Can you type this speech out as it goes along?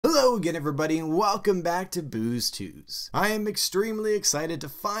Hello again everybody and welcome back to Boozetooz. I am extremely excited to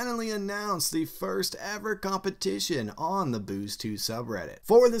finally announce the first ever competition on the Boozetooz subreddit.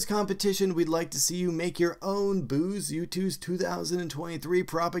 For this competition, we'd like to see you make your own Boozetooz 2023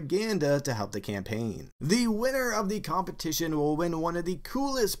 propaganda to help the campaign. The winner of the competition will win one of the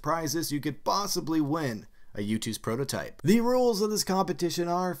coolest prizes you could possibly win. A Boozetooz prototype. The rules of this competition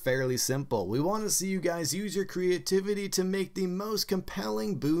are fairly simple. We want to see you guys use your creativity to make the most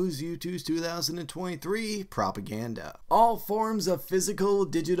compelling Boozetooz 2023 propaganda. All forms of physical,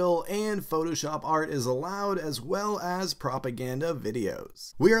 digital, and Photoshop art is allowed, as well as propaganda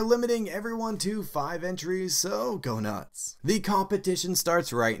videos. We are limiting everyone to 5 entries, so go nuts. The competition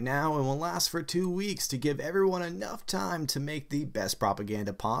starts right now and will last for 2 weeks to give everyone enough time to make the best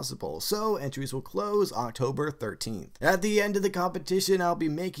propaganda possible, so entries will close October 13th. At the end of the competition, I'll be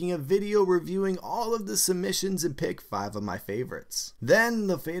making a video reviewing all of the submissions and pick 5 of my favorites. Then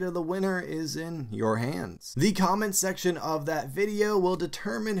the fate of the winner is in your hands. The comment section of that video will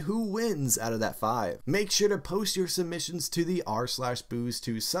determine who wins out of that 5. Make sure to post your submissions to the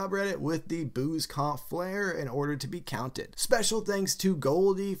r/Boozetooz subreddit with the BoozComp flair in order to be counted. Special thanks to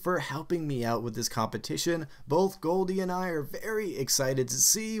Goldie for helping me out with this competition. Both Goldie and I are very excited to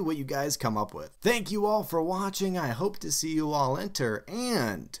see what you guys come up with. Thank you all for watching. I hope to see you all enter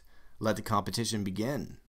and let the competition begin.